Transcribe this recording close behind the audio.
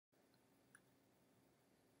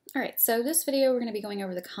Alright, so this video we're going to be going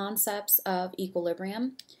over the concepts of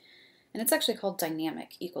equilibrium, and it's actually called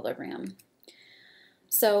dynamic equilibrium.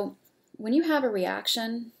 So when you have a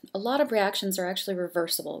reaction, a lot of reactions are actually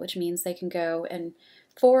reversible, which means they can go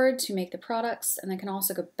forward to make the products, and they can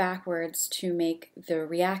also go backwards to make the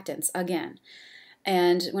reactants again.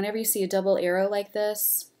 And whenever you see a double arrow like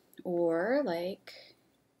this, or like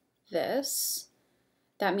this,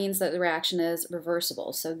 that means that the reaction is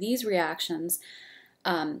reversible. So these reactions,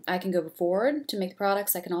 I can go forward to make the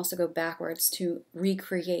products. I can also go backwards to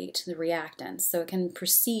recreate the reactants. So it can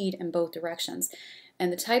proceed in both directions.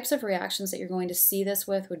 And the types of reactions that you're going to see this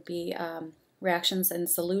with would be reactions in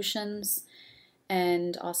solutions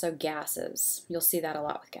and also gases. You'll see that a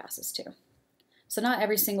lot with gases too. So not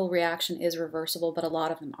every single reaction is reversible, but a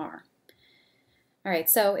lot of them are. Alright,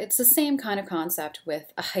 so it's the same kind of concept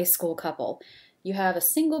with a high school couple. You have a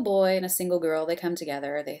single boy and a single girl. They come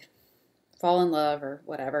together. They fall in love or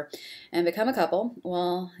whatever and become a couple.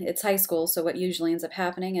 Well, it's high school, so what usually ends up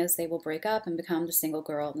happening is they will break up and become the single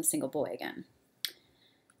girl and the single boy again.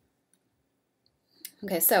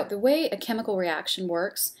 Okay, so the way a chemical reaction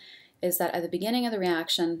works is that at the beginning of the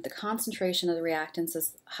reaction, the concentration of the reactants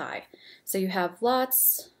is high. So you have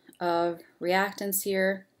lots of reactants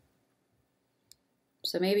here.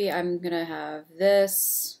 So maybe I'm going to have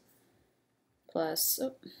this plus,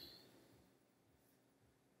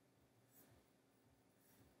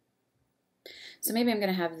 so maybe I'm going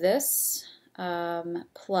to have this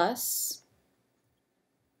plus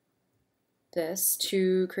this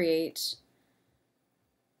to create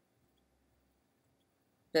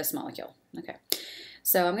this molecule. Okay,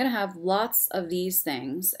 so I'm going to have lots of these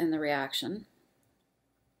things in the reaction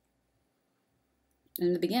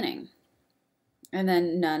in the beginning, and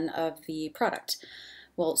then none of the product.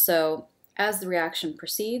 Well, so as the reaction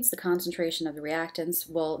proceeds, the concentration of the reactants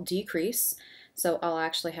will decrease. So I'll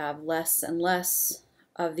actually have less and less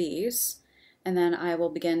of these, and then I will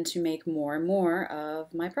begin to make more and more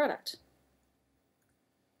of my product.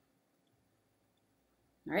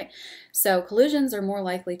 All right, so collisions are more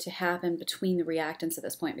likely to happen between the reactants at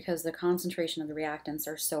this point because the concentration of the reactants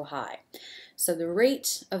are so high. So the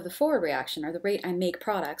rate of the forward reaction, or the rate I make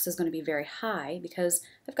products, is going to be very high because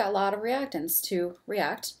I've got a lot of reactants to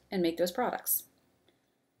react and make those products.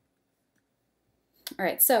 All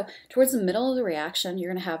right, so towards the middle of the reaction, you're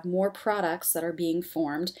going to have more products that are being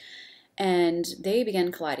formed, and they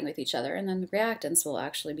begin colliding with each other, and then the reactants will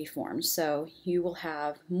actually be formed. So you will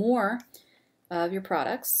have more of your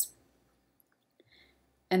products,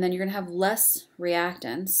 and then you're going to have less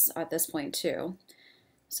reactants at this point too.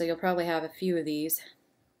 So you'll probably have a few of these.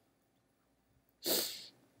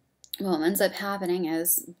 Well, what ends up happening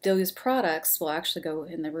is those products will actually go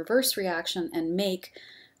in the reverse reaction and make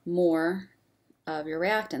more of your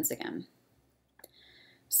reactants again.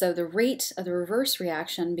 So the rate of the reverse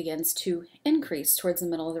reaction begins to increase towards the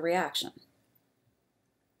middle of the reaction.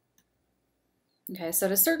 Okay, so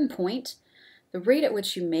at a certain point, the rate at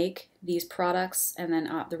which you make these products and then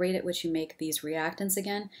the rate at which you make these reactants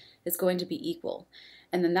again is going to be equal.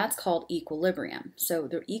 And then that's called equilibrium. So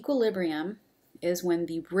the equilibrium is when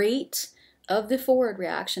the rate of the forward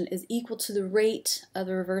reaction is equal to the rate of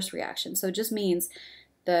the reverse reaction. So it just means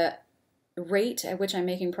the rate at which I'm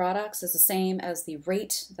making products is the same as the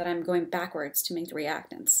rate that I'm going backwards to make the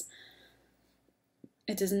reactants.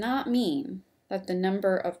 It does not mean that the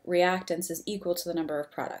number of reactants is equal to the number of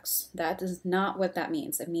products. That is not what that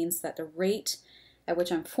means. It means that the rate at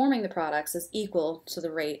which I'm forming the products is equal to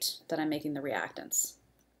the rate that I'm making the reactants.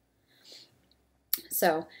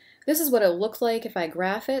 So this is what it'll look like if I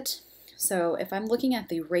graph it. So if I'm looking at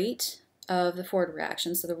the rate of the forward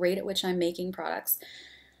reaction, so the rate at which I'm making products,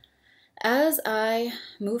 as I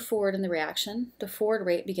move forward in the reaction, the forward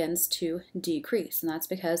rate begins to decrease, and that's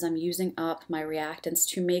because I'm using up my reactants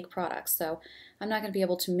to make products, so I'm not going to be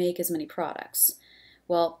able to make as many products.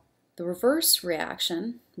 Well, the reverse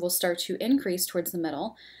reaction will start to increase towards the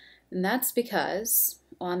middle, and that's because,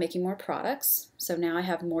 well, I'm making more products, so now I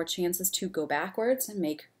have more chances to go backwards and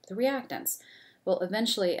make the reactants. Well,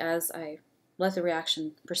 eventually, as I let the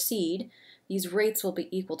reaction proceed, these rates will be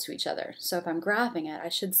equal to each other. So if I'm graphing it, I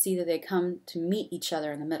should see that they come to meet each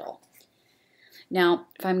other in the middle. Now,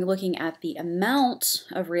 if I'm looking at the amount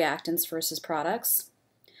of reactants versus products,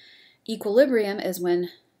 equilibrium is when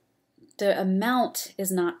the amount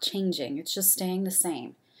is not changing. It's just staying the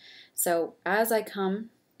same. So as I come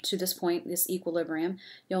to this point, this equilibrium,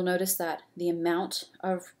 you'll notice that the amount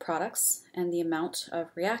of products and the amount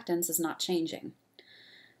of reactants is not changing.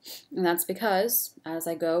 And that's because as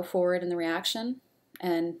I go forward in the reaction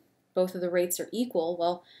and both of the rates are equal,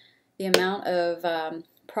 well, the amount of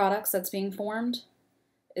products that's being formed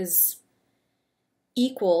is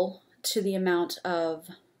equal to the amount of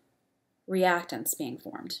reactants being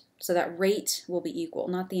formed. So that rate will be equal,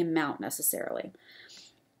 not the amount necessarily.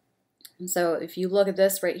 And so if you look at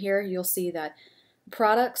this right here, you'll see that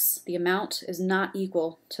products, the amount is not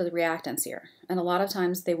equal to the reactants here. And a lot of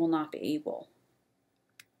times they will not be equal.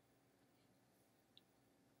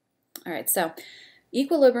 All right, so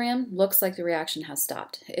equilibrium looks like the reaction has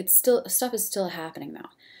stopped. Stuff is still happening though.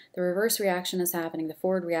 The reverse reaction is happening, the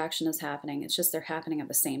forward reaction is happening. It's just they're happening at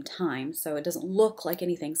the same time, so it doesn't look like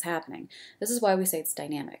anything's happening. This is why we say it's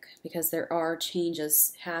dynamic, because there are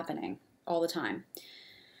changes happening all the time.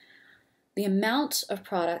 The amount of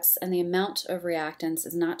products and the amount of reactants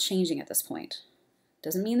is not changing at this point.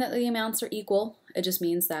 Doesn't mean that the amounts are equal, it just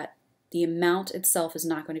means that the amount itself is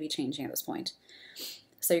not going to be changing at this point.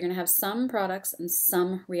 So you're going to have some products and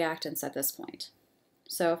some reactants at this point.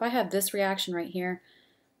 So if I have this reaction right here,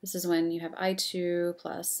 this is when you have I2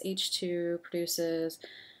 plus H2 produces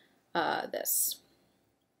this.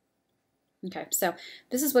 Okay, so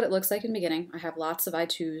this is what it looks like in the beginning. I have lots of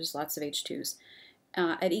I2s, lots of H2s.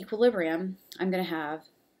 At equilibrium, I'm going to have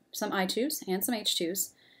some I2s and some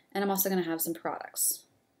H2s, and I'm also going to have some products.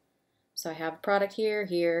 So I have a product here,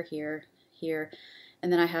 here, here, here,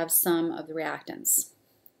 and then I have some of the reactants.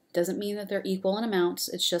 Doesn't mean that they're equal in amounts,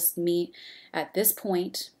 it's just me at this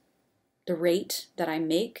point. The rate that I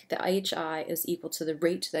make, the HI, is equal to the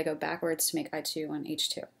rate that I go backwards to make I2 and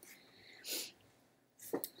H2.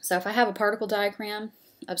 So if I have a particle diagram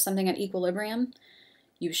of something at equilibrium,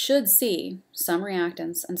 you should see some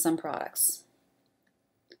reactants and some products.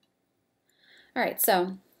 All right,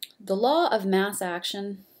 so the law of mass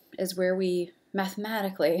action is where we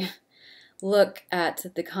mathematically look at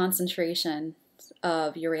the concentration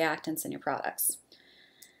of your reactants and your products.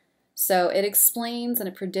 So it explains and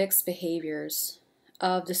it predicts behaviors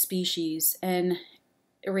of the species in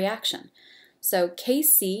a reaction. So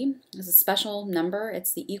Kc is a special number.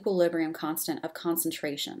 It's the equilibrium constant of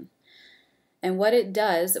concentration. And what it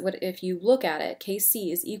does, if you look at it,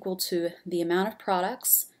 Kc is equal to the amount of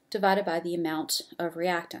products divided by the amount of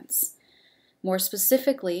reactants. More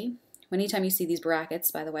specifically, anytime you see these brackets,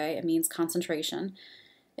 by the way, it means concentration.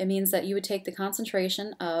 It means that you would take the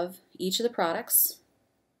concentration of each of the products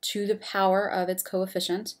to the power of its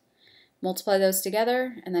coefficient, multiply those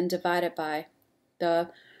together, and then divide it by the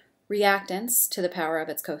reactants to the power of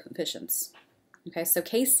its coefficients. Okay, so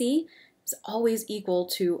Kc is always equal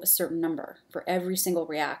to a certain number for every single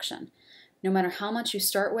reaction. No matter how much you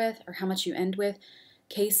start with or how much you end with,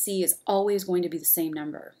 Kc is always going to be the same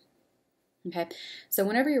number. Okay, so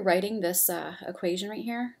whenever you're writing this equation right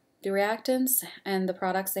here, the reactants and the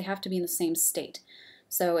products, they have to be in the same state.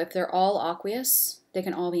 So if they're all aqueous, they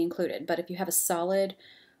can all be included. But if you have a solid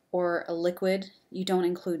or a liquid, you don't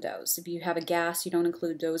include those. If you have a gas, you don't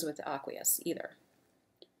include those with aqueous either.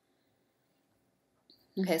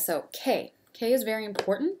 Okay, so K. K is very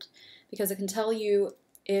important because it can tell you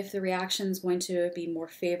if the reaction is going to be more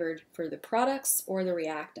favored for the products or the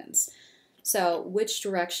reactants. So which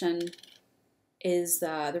direction is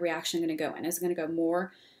the reaction going to go in? Is it going to go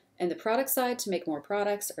more in the product side to make more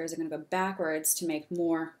products, or is it going to go backwards to make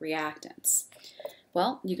more reactants?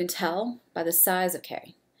 Well, you can tell by the size of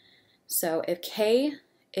K. So if K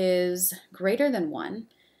is greater than 1,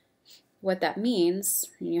 what that means,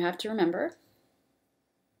 you have to remember,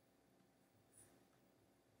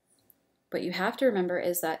 what you have to remember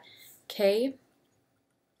is that K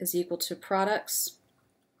is equal to products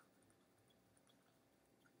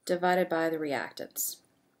divided by the reactants.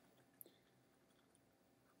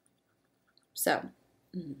 So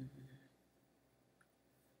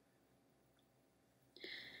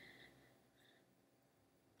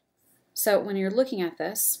when you're looking at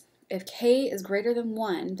this, if K is greater than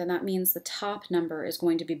 1, then that means the top number is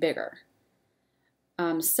going to be bigger.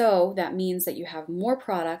 So that means that you have more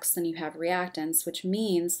products than you have reactants, which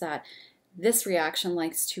means that this reaction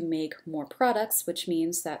likes to make more products, which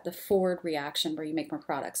means that the forward reaction where you make more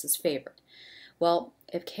products is favored. Well,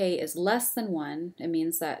 if K is less than 1, it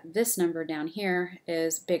means that this number down here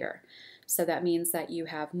is bigger. So that means that you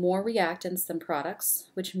have more reactants than products,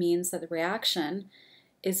 which means that the reaction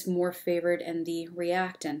is more favored in the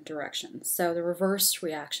reactant direction. So the reverse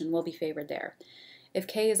reaction will be favored there. If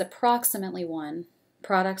K is approximately 1,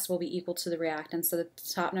 products will be equal to the reactants, so the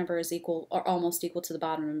top number is equal or almost equal to the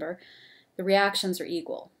bottom number. The reactions are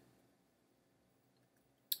equal.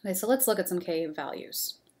 Okay, so let's look at some K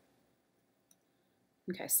values.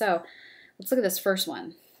 Okay, so let's look at this first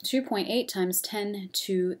one. 2.8 times 10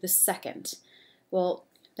 to the second. Well,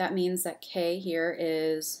 that means that K here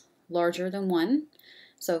is larger than 1.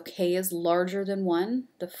 So if K is larger than 1,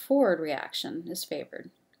 the forward reaction is favored.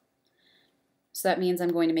 So that means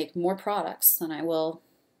I'm going to make more products than I will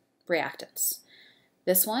reactants.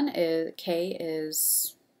 This one is, K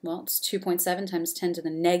is, well, it's 2.7 times 10 to the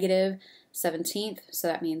negative 17th, so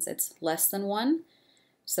that means it's less than 1.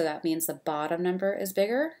 So that means the bottom number is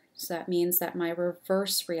bigger, so that means that my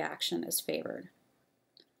reverse reaction is favored.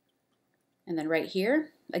 And then right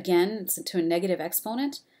here, again, it's to a negative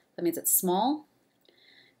exponent, that means it's small.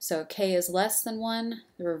 So K is less than 1,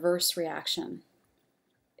 the reverse reaction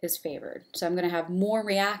is favored. So I'm going to have more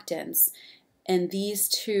reactants in these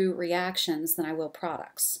two reactions than I will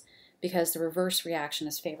products, because the reverse reaction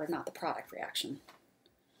is favored, not the product reaction,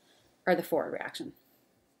 or the forward reaction.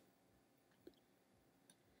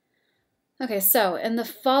 Okay, so in the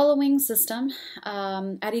following system,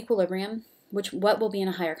 at equilibrium, what will be in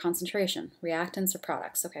a higher concentration, reactants or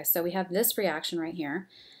products? Okay, so we have this reaction right here,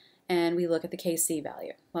 and we look at the Kc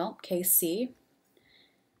value. Well, Kc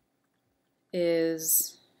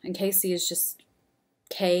is, and Kc is just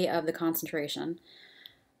K of the concentration,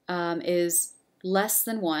 is less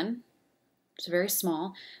than 1, it's very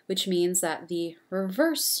small, which means that the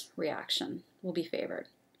reverse reaction will be favored.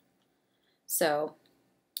 So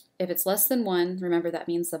if it's less than 1, remember that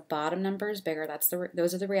means the bottom number is bigger.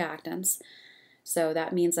 Those are the reactants. So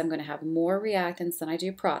that means I'm going to have more reactants than I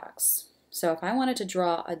do products. So if I wanted to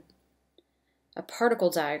draw a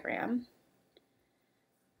particle diagram,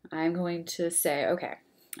 I'm going to say, okay,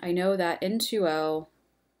 I know that N2O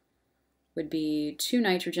would be 2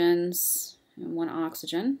 nitrogens and 1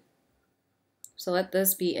 oxygen. So let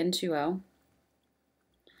this be N2O.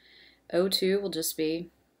 O2 will just be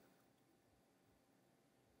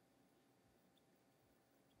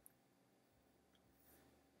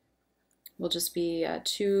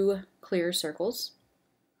two clear circles,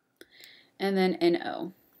 and then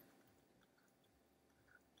NO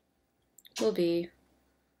will be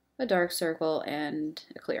a dark circle and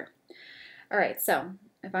a clear. All right, so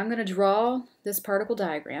if I'm going to draw this particle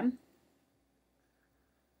diagram,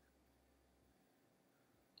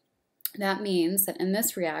 that means that in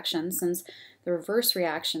this reaction, since the reverse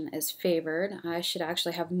reaction is favored, I should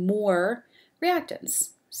actually have more reactants.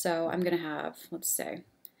 So I'm going to have, let's say,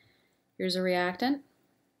 here's a reactant,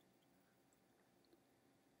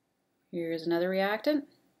 here's another reactant,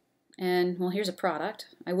 and well, here's a product.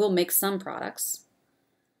 I will make some products,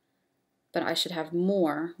 but I should have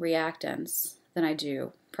more reactants than I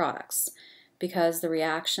do products, because the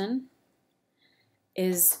reaction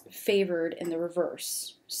is favored in the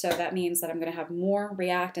reverse. So that means that I'm going to have more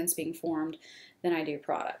reactants being formed than I do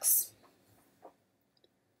products.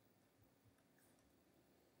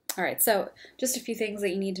 All right, so just a few things that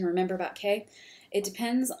you need to remember about K. It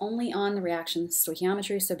depends only on the reaction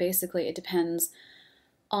stoichiometry, so basically it depends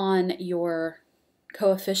on your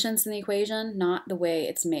coefficients in the equation, not the way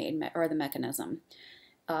it's made or the mechanism.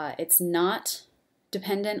 It's not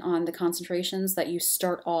dependent on the concentrations that you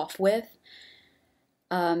start off with.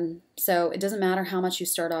 So it doesn't matter how much you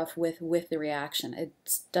start off with the reaction. It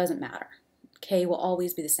doesn't matter. K will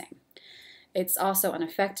always be the same. It's also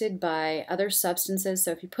unaffected by other substances,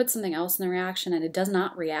 so if you put something else in the reaction and it does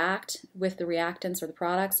not react with the reactants or the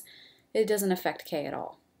products, it doesn't affect K at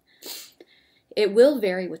all. It will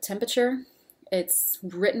vary with temperature. It's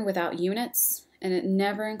written without units, and it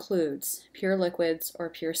never includes pure liquids or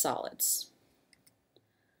pure solids.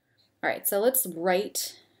 All right, so let's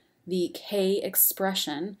write the K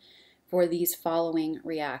expression for these following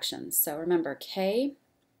reactions. So remember, Kc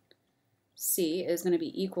is going to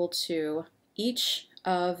be equal to each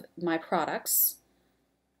of my products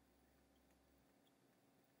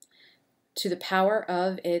to the power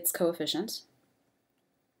of its coefficient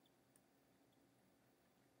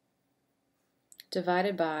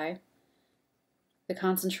divided by the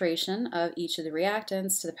concentration of each of the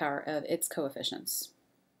reactants to the power of its coefficients.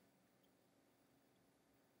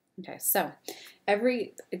 Okay, so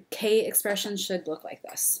every K expression should look like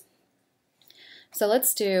this. So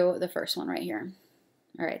let's do the first one right here.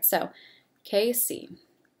 All right, so Kc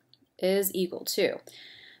is equal to,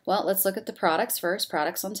 well, let's look at the products first,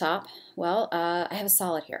 products on top. Well, I have a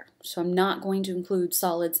solid here, so I'm not going to include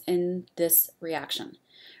solids in this reaction,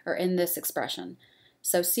 or in this expression.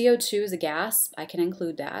 So CO2 is a gas, I can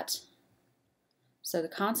include that. So the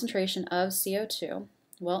concentration of CO2,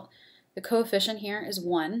 well, the coefficient here is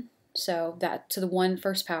 1, so that to the 1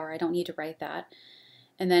 first power, I don't need to write that.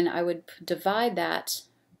 And then I would divide that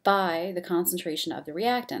by the concentration of the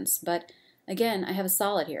reactants. But again, I have a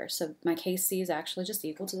solid here, so my Kc is actually just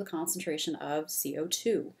equal to the concentration of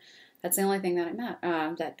CO2. That's the only thing that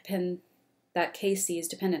that Kc is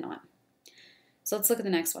dependent on. So let's look at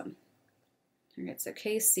the next one. All right, so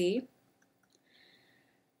Kc,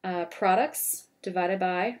 products divided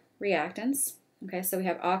by reactants. Okay, so we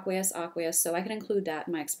have aqueous, aqueous, so I can include that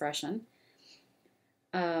in my expression.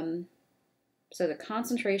 So the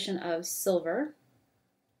concentration of silver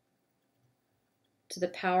to the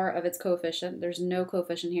power of its coefficient, there's no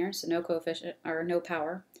coefficient here, so no coefficient, or no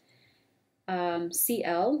power.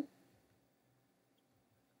 Cl,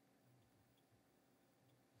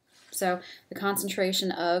 so the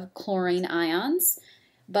concentration of chlorine ions,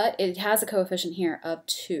 but it has a coefficient here of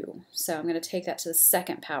 2, so I'm going to take that to the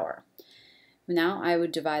second power. Now I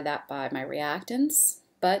would divide that by my reactants,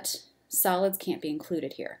 but solids can't be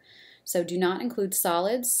included here. So do not include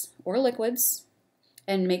solids or liquids,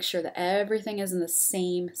 and make sure that everything is in the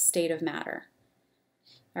same state of matter.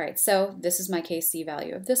 All right, so this is my Kc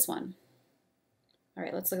value of this one. All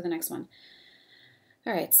right, let's look at the next one.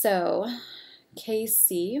 All right, so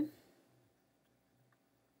Kc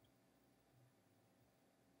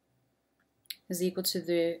is equal to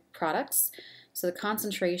the products. So the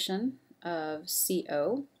concentration of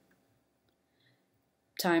CO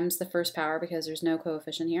times the first power, because there's no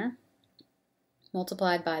coefficient here,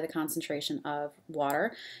 multiplied by the concentration of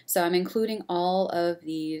water. So I'm including all of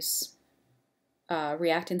these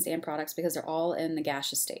reactants and products because they're all in the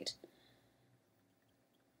gaseous state.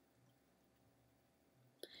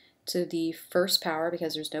 To the first power,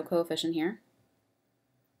 because there's no coefficient here.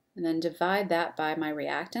 And then divide that by my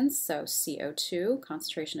reactants, so CO2,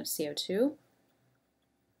 concentration of CO2,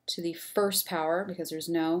 to the first power, because there's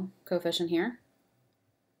no coefficient here,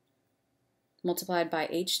 multiplied by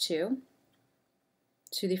H2,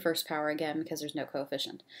 to the first power again because there's no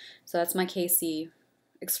coefficient. So that's my Kc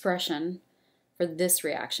expression for this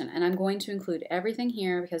reaction. And I'm going to include everything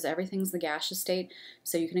here because everything's the gaseous state.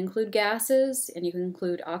 So you can include gases and you can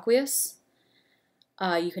include aqueous.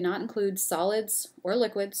 You cannot include solids or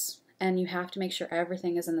liquids, and you have to make sure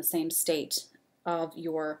everything is in the same state of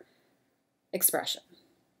your expression.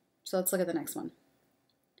 So let's look at the next one.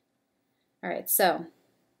 All right, so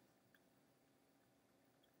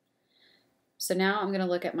now I'm going to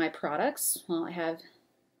look at my products. Well, I have,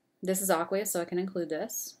 this is aqueous, so I can include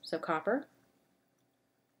this. So copper,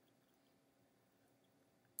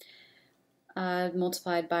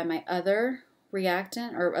 multiplied by my other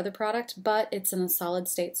reactant or other product, but it's in a solid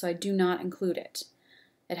state, so I do not include it.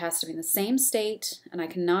 It has to be in the same state, and I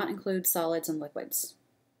cannot include solids and liquids.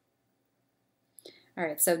 All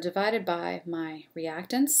right, so divided by my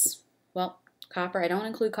reactants, well, copper, I don't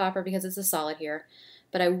include copper because it's a solid here,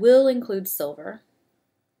 but I will include silver.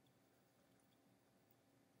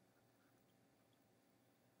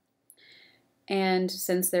 And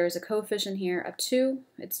since there is a coefficient here of 2,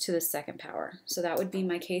 it's to the second power. So that would be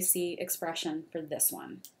my Kc expression for this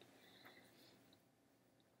one.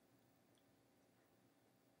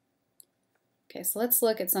 Okay, so let's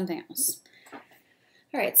look at something else.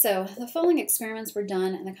 All right, so the following experiments were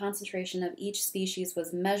done and the concentration of each species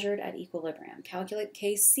was measured at equilibrium. Calculate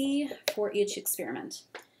Kc for each experiment.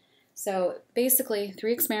 So basically,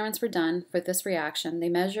 3 experiments were done for this reaction. They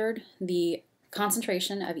measured the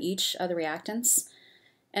concentration of each of the reactants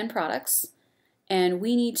and products, and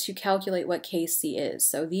we need to calculate what Kc is.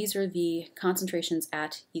 So these are the concentrations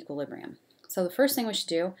at equilibrium. So the first thing we should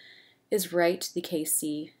do is write the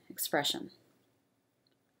Kc expression.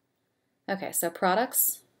 Okay, so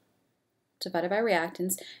products divided by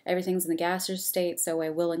reactants, everything's in the gaseous state, so I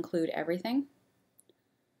will include everything.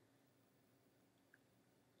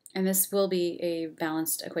 And this will be a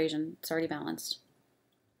balanced equation. It's already balanced.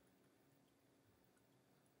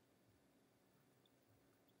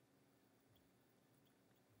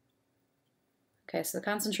 Okay, so the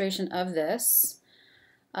concentration of this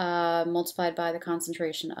multiplied by the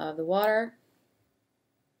concentration of the water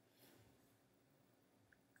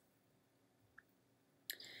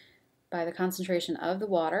by the concentration of the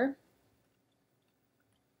water.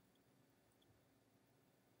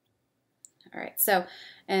 All right, so,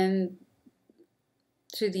 and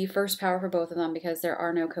to the first power for both of them because there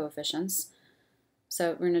are no coefficients.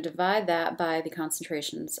 So we're going to divide that by the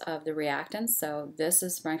concentrations of the reactants. So this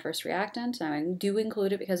is my first reactant. I do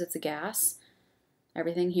include it because it's a gas.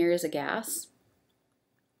 Everything here is a gas.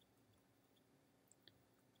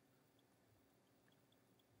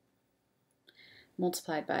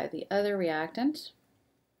 Multiplied by the other reactant.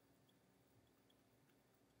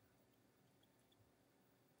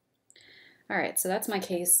 All right, so that's my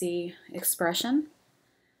Kc expression.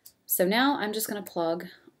 So now I'm just going to plug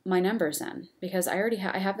my numbers in because I already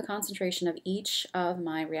I have the concentration of each of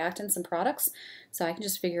my reactants and products, so I can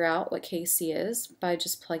just figure out what Kc is by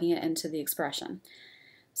just plugging it into the expression.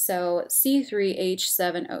 So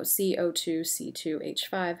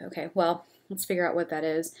C3H7OCO2C2H5. Okay, well, let's figure out what that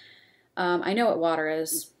is. I know what water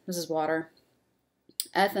is. This is water.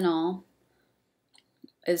 Ethanol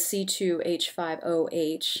is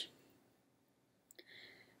C2H5OH.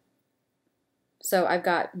 So I've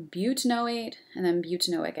got butanoate and then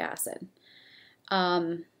butanoic acid.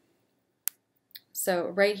 So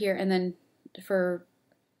right here, and then for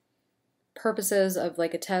purposes of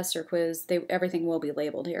like a test or quiz, everything will be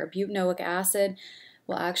labeled here. Butanoic acid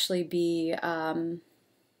will actually be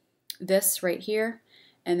this right here,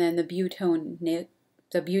 and then the butanoate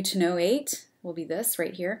will be this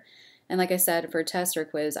right here. And like I said, for a test or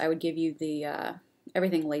quiz, I would give you the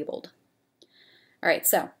everything labeled. All right,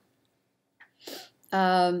 so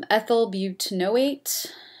ethyl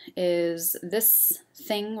butanoate is this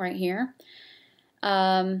thing right here.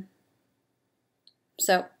 So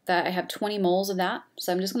that I have 20 moles of that.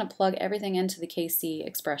 So I'm just going to plug everything into the Kc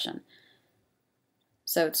expression.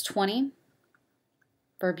 So it's 20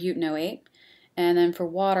 for butanoate, and then for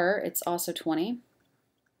water it's also 20.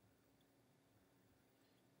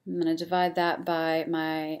 I'm going to divide that by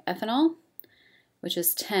my ethanol, which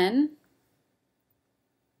is 10,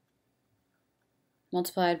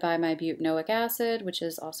 multiplied by my butanoic acid, which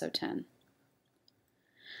is also 10.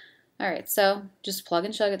 Alright, so just plug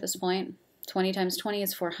and chug at this point. 20 times 20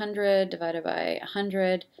 is 400, divided by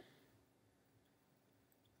 100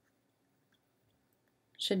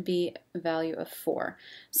 should be a value of 4.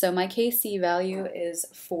 So my Kc value is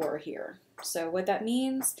 4 here. So what that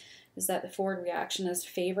means is that the forward reaction is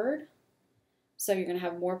favored. So you're going to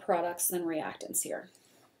have more products than reactants here.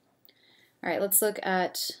 All right, let's look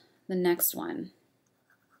at the next one.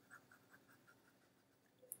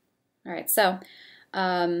 All right, so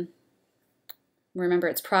remember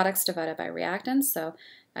it's products divided by reactants. So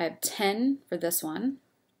I have 10 for this one,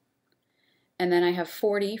 and then I have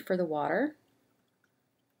 40 for the water.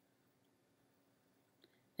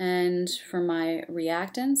 And for my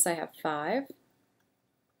reactants, I have 5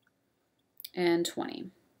 and 20.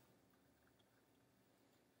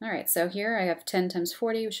 All right, so here I have 10 times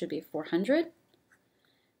 40, which should be 400.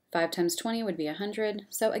 5 times 20 would be 100.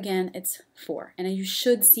 So again, it's 4. And you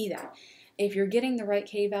should see that. If you're getting the right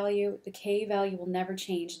K value, the K value will never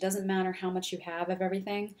change. It doesn't matter how much you have of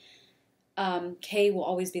everything. K will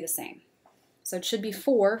always be the same. So it should be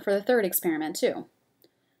 4 for the third experiment too.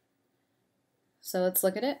 So let's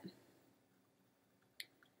look at it.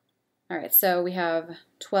 All right, so we have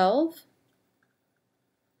 12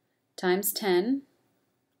 times 10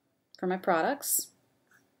 for my products,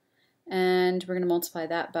 and we're going to multiply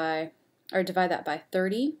that by, or divide that by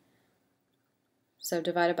 30. So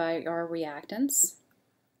divided by our reactants.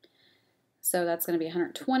 So that's going to be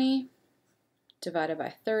 120 divided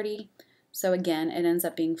by 30. So again, it ends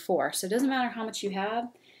up being 4. So it doesn't matter how much you have.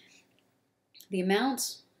 The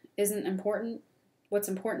amount isn't important. What's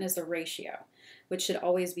important is the ratio, which should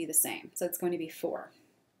always be the same. So it's going to be 4.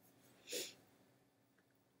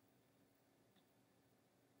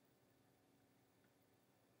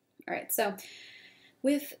 All right, so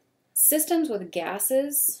with systems with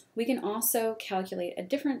gases, we can also calculate a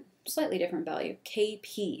slightly different value,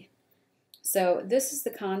 Kp. So this is the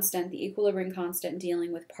constant, the equilibrium constant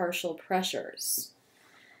dealing with partial pressures.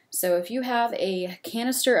 So if you have a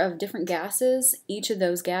canister of different gases, each of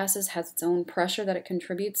those gases has its own pressure that it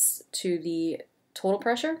contributes to the total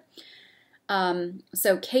pressure.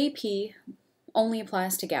 So Kp only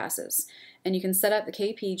applies to gases. And you can set up the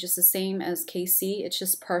Kp just the same as Kc, it's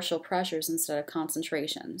just partial pressures instead of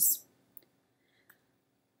concentrations.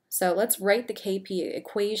 So let's write the Kp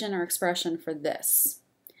equation or expression for this.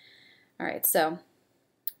 All right, so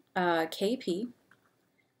Kp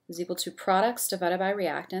is equal to products divided by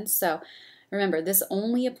reactants. So remember, this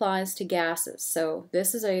only applies to gases. So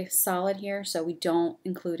this is a solid here, so we don't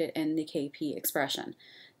include it in the Kp expression.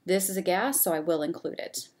 This is a gas, so I will include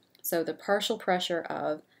it. So the partial pressure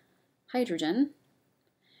of hydrogen,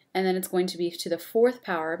 and then it's going to be to the 4th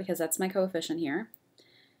power because that's my coefficient here.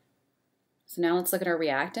 So now let's look at our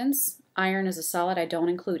reactants. Iron is a solid, I don't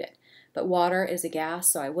include it, but water is a gas,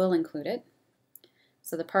 so I will include it.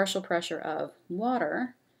 So the partial pressure of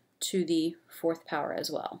water to the 4th power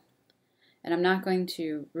as well. And I'm not going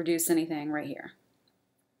to reduce anything right here.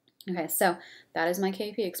 Okay, so that is my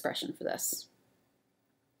Kp expression for this.